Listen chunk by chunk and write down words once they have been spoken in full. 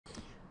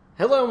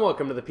Hello and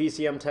welcome to the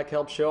PCM Tech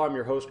Help Show. I'm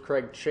your host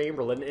Craig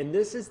Chamberlain, and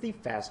this is the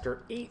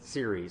Faster 8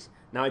 series.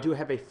 Now I do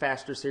have a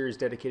Faster series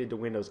dedicated to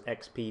Windows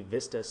XP,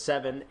 Vista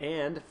 7,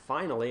 and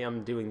finally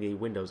I'm doing the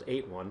Windows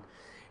 8 one.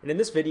 And in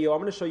this video I'm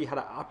going to show you how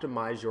to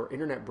optimize your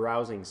internet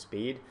browsing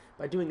speed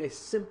by doing a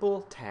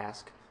simple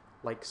task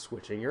like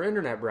switching your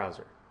internet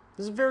browser.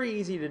 This is very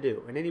easy to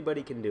do, and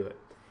anybody can do it.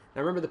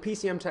 Now remember, the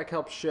PCM Tech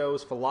Help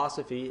Show's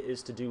philosophy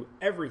is to do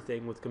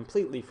everything with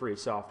completely free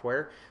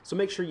software, so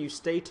make sure you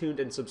stay tuned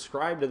and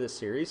subscribe to this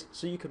series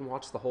so you can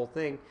watch the whole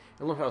thing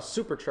and learn how to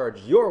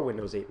supercharge your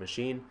Windows 8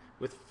 machine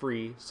with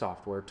free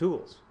software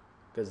tools,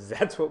 because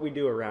that's what we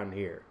do around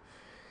here.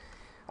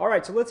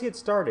 Alright, so let's get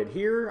started.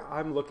 Here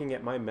I'm looking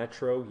at my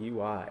Metro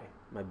UI,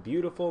 my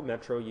beautiful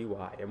Metro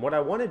UI, and what I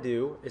want to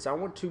do is I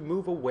want to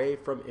move away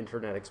from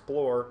Internet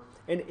Explorer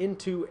and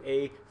into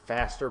a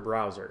faster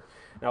browser.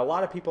 Now a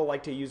lot of people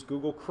like to use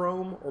Google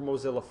Chrome or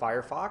Mozilla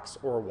Firefox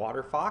or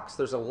Waterfox.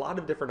 There's a lot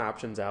of different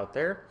options out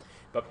there,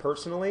 but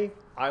personally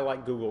I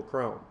like Google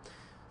Chrome.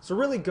 So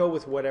really go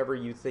with whatever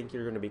you think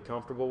you're going to be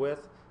comfortable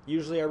with.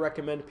 Usually I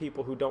recommend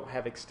people who don't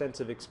have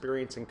extensive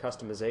experience in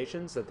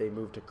customizations that they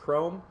move to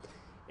Chrome,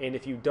 and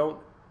if you don't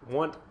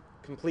want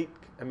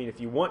if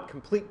you want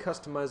complete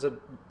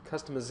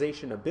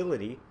customization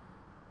ability,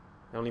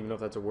 I don't even know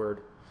if that's a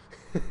word,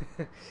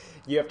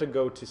 you have to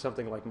go to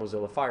something like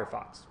Mozilla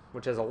Firefox,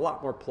 which has a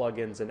lot more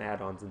plugins and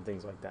add-ons and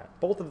things like that.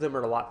 Both of them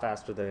are a lot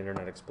faster than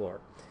Internet Explorer.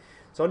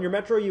 So on your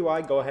Metro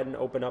UI, go ahead and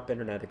open up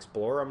Internet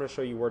Explorer. I'm going to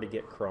show you where to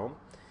get Chrome.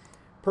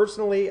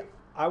 Personally,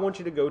 I want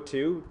you to go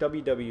to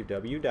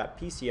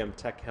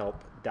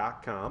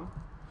www.pcmtechhelp.com.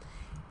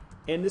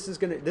 And this is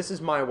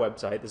my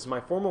website. This is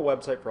my formal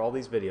website for all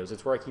these videos.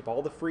 It's where I keep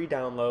all the free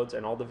downloads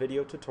and all the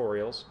video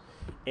tutorials.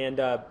 And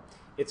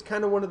it's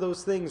kind of one of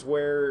those things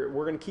where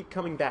we're going to keep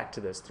coming back to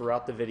this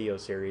throughout the video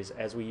series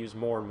as we use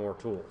more and more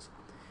tools.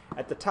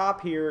 At the top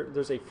here,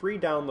 there's a free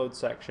download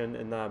section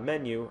in the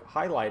menu.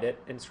 Highlight it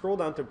and scroll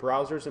down to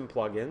Browsers and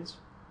Plugins.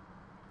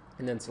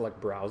 And then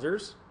select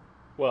Browsers.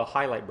 Well,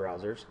 highlight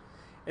Browsers.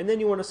 And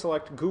then you want to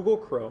select Google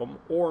Chrome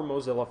or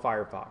Mozilla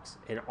Firefox.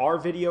 In our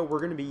video, we're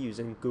going to be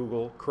using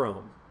Google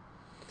Chrome.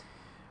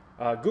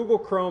 Google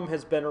Chrome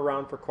has been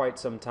around for quite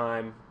some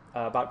time,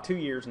 about 2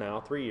 years now,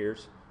 3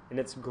 years, and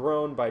it's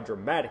grown by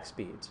dramatic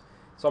speeds.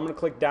 So I'm going to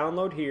click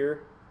Download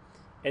here,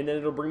 and then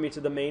it'll bring me to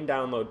the main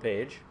download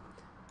page,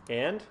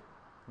 and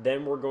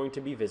then we're going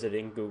to be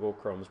visiting Google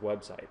Chrome's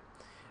website.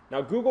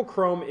 Now Google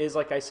Chrome is,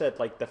 like I said,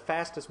 like the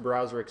fastest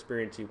browser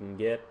experience you can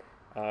get.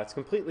 It's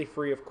completely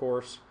free, of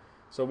course.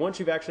 So once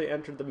you've actually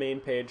entered the main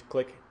page,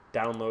 click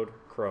Download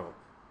Chrome.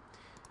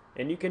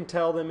 And you can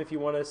tell them if you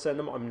want to send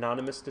them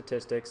anonymous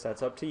statistics,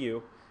 that's up to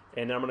you.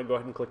 And I'm going to go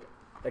ahead and click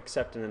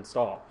Accept and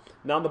Install.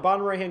 Now in the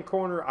bottom right hand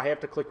corner, I have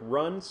to click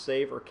Run,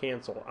 Save, or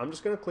Cancel. I'm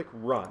just going to click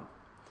Run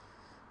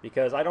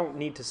because I don't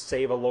need to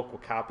save a local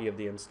copy of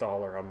the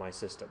installer on my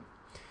system.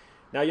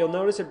 Now you'll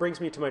notice it brings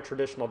me to my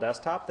traditional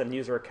desktop. Then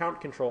User Account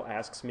Control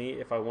asks me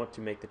if I want to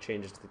make the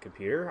changes to the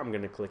computer. I'm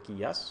going to click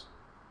Yes.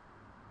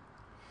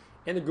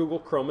 And the Google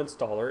Chrome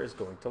installer is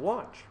going to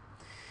launch.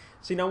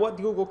 See, now what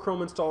the Google Chrome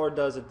installer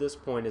does at this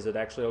point is it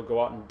actually will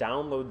go out and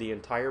download the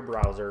entire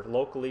browser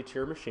locally to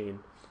your machine,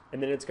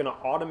 and then it's going to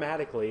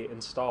automatically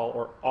install,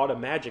 or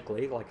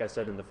automagically, like I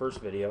said in the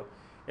first video,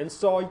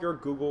 install your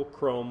Google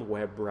Chrome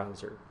web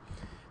browser.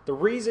 The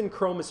reason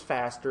Chrome is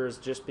faster is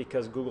just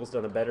because Google's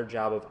done a better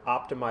job of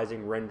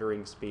optimizing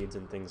rendering speeds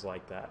and things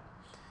like that.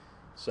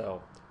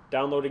 So,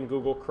 downloading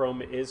Google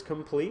Chrome is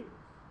complete.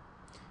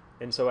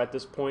 And so at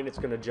this point, it's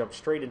going to jump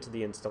straight into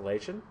the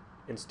installation,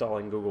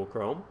 installing Google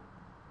Chrome.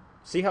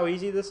 See how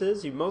easy this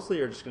is? You mostly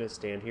are just going to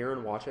stand here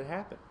and watch it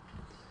happen.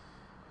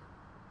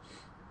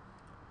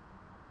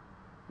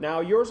 Now,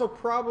 yours will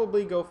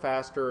probably go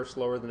faster or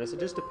slower than this. It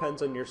just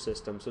depends on your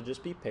system, so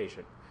just be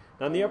patient.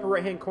 Now, in the upper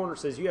right-hand corner, it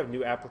says you have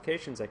new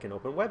applications that can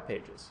open web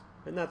pages,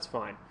 and that's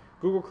fine.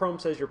 Google Chrome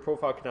says your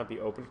profile cannot be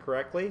opened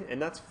correctly,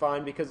 and that's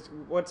fine because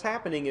what's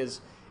happening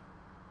is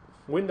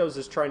Windows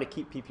is trying to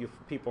keep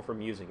people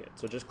from using it.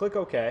 So just click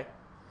OK.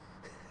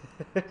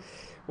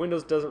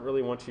 Windows doesn't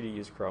really want you to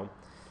use Chrome.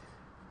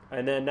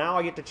 And then now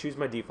I get to choose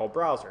my default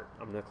browser.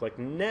 I'm going to click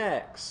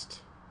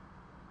Next.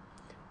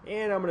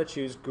 And I'm going to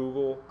choose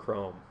Google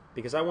Chrome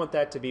because I want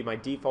that to be my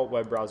default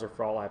web browser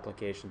for all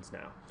applications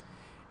now.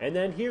 And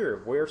then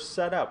here, we're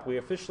set up. We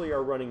officially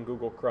are running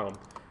Google Chrome.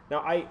 Now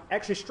I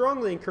actually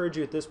strongly encourage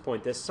you at this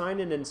point, this sign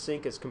in and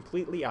sync is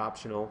completely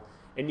optional.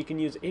 And you can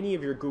use any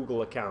of your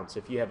Google accounts.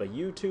 If you have a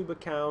YouTube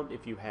account,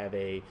 if you have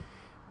a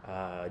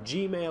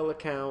Gmail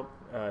account,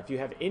 if you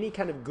have any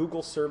kind of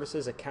Google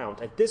Services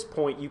account, at this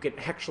point you can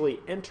actually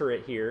enter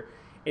it here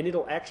and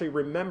it'll actually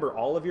remember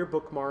all of your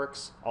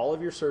bookmarks, all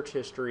of your search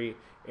history,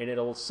 and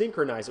it'll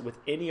synchronize it with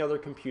any other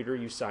computer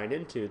you sign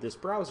into this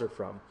browser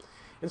from.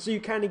 And so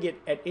you kind of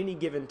get, at any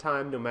given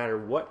time, no matter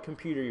what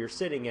computer you're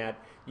sitting at,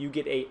 you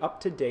get a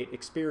up-to-date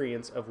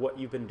experience of what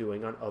you've been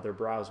doing on other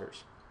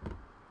browsers.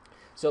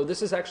 So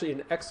this is actually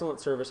an excellent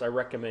service I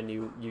recommend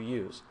you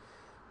use.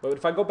 But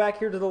if I go back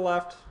here to the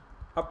left,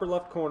 upper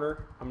left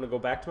corner, I'm going to go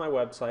back to my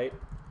website,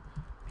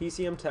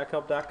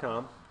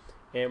 PCMTechHelp.com,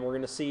 and we're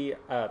going to see,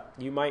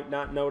 you might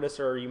not notice,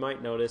 or you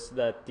might notice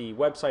that the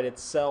website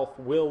itself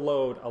will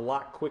load a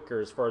lot quicker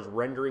as far as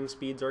rendering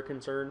speeds are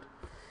concerned.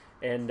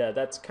 And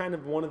that's kind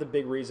of one of the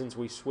big reasons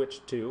we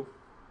switched to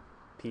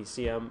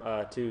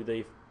PCM, to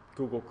the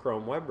Google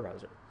Chrome web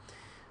browser.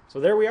 So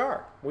there we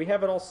are. We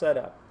have it all set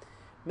up.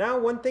 Now,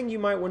 one thing you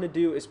might want to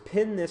do is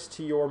pin this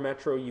to your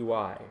Metro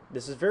UI.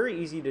 This is very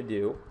easy to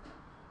do.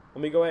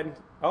 Let me go ahead and,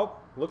 oh,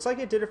 looks like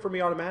it did it for me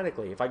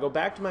automatically. If I go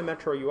back to my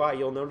Metro UI,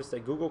 you'll notice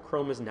that Google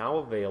Chrome is now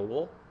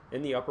available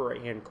in the upper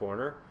right-hand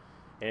corner.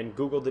 And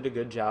Google did a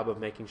good job of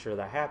making sure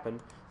that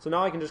happened. So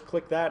now I can just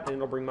click that and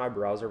it'll bring my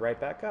browser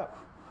right back up.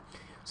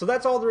 So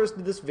that's all there is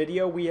to this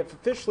video. We have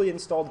officially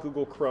installed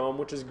Google Chrome,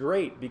 which is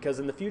great because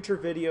in the future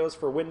videos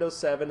for Windows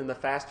 7 and the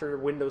faster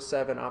Windows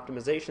 7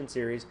 optimization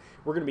series,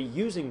 we're going to be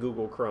using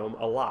Google Chrome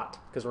a lot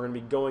because we're going to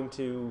be going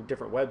to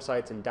different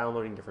websites and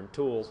downloading different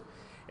tools.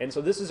 And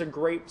so this is a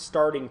great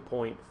starting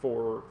point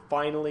for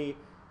finally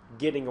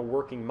getting a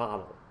working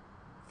model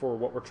for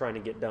what we're trying to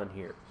get done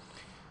here.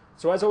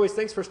 So as always,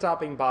 thanks for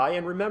stopping by,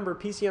 and remember,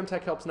 PCM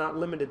Tech Help's not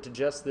limited to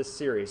just this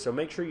series, so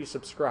make sure you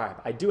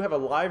subscribe. I do have a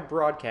live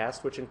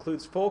broadcast, which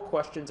includes full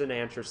questions and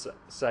answer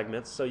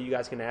segments, so you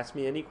guys can ask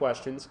me any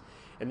questions,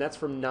 and that's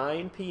from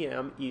 9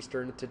 p.m.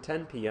 Eastern to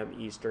 10 p.m.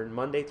 Eastern,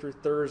 Monday through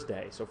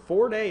Thursday. So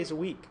 4 days a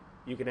week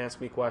you can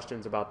ask me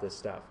questions about this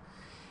stuff.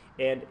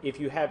 And if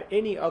you have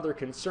any other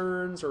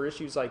concerns or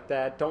issues like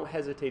that, don't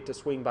hesitate to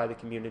swing by the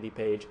community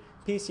page,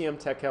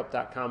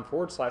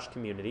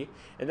 PCMTechHelp.com/community.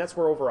 And that's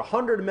where over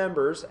 100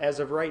 members, as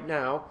of right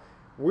now,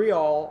 we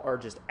all are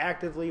just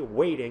actively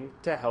waiting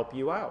to help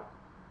you out.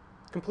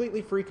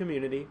 Completely free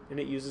community, and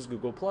it uses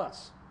Google+.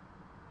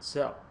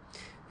 So,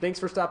 thanks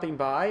for stopping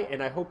by,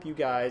 and I hope you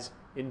guys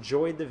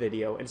enjoyed the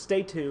video, and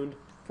stay tuned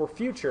for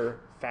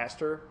future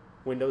faster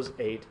Windows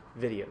 8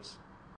 videos.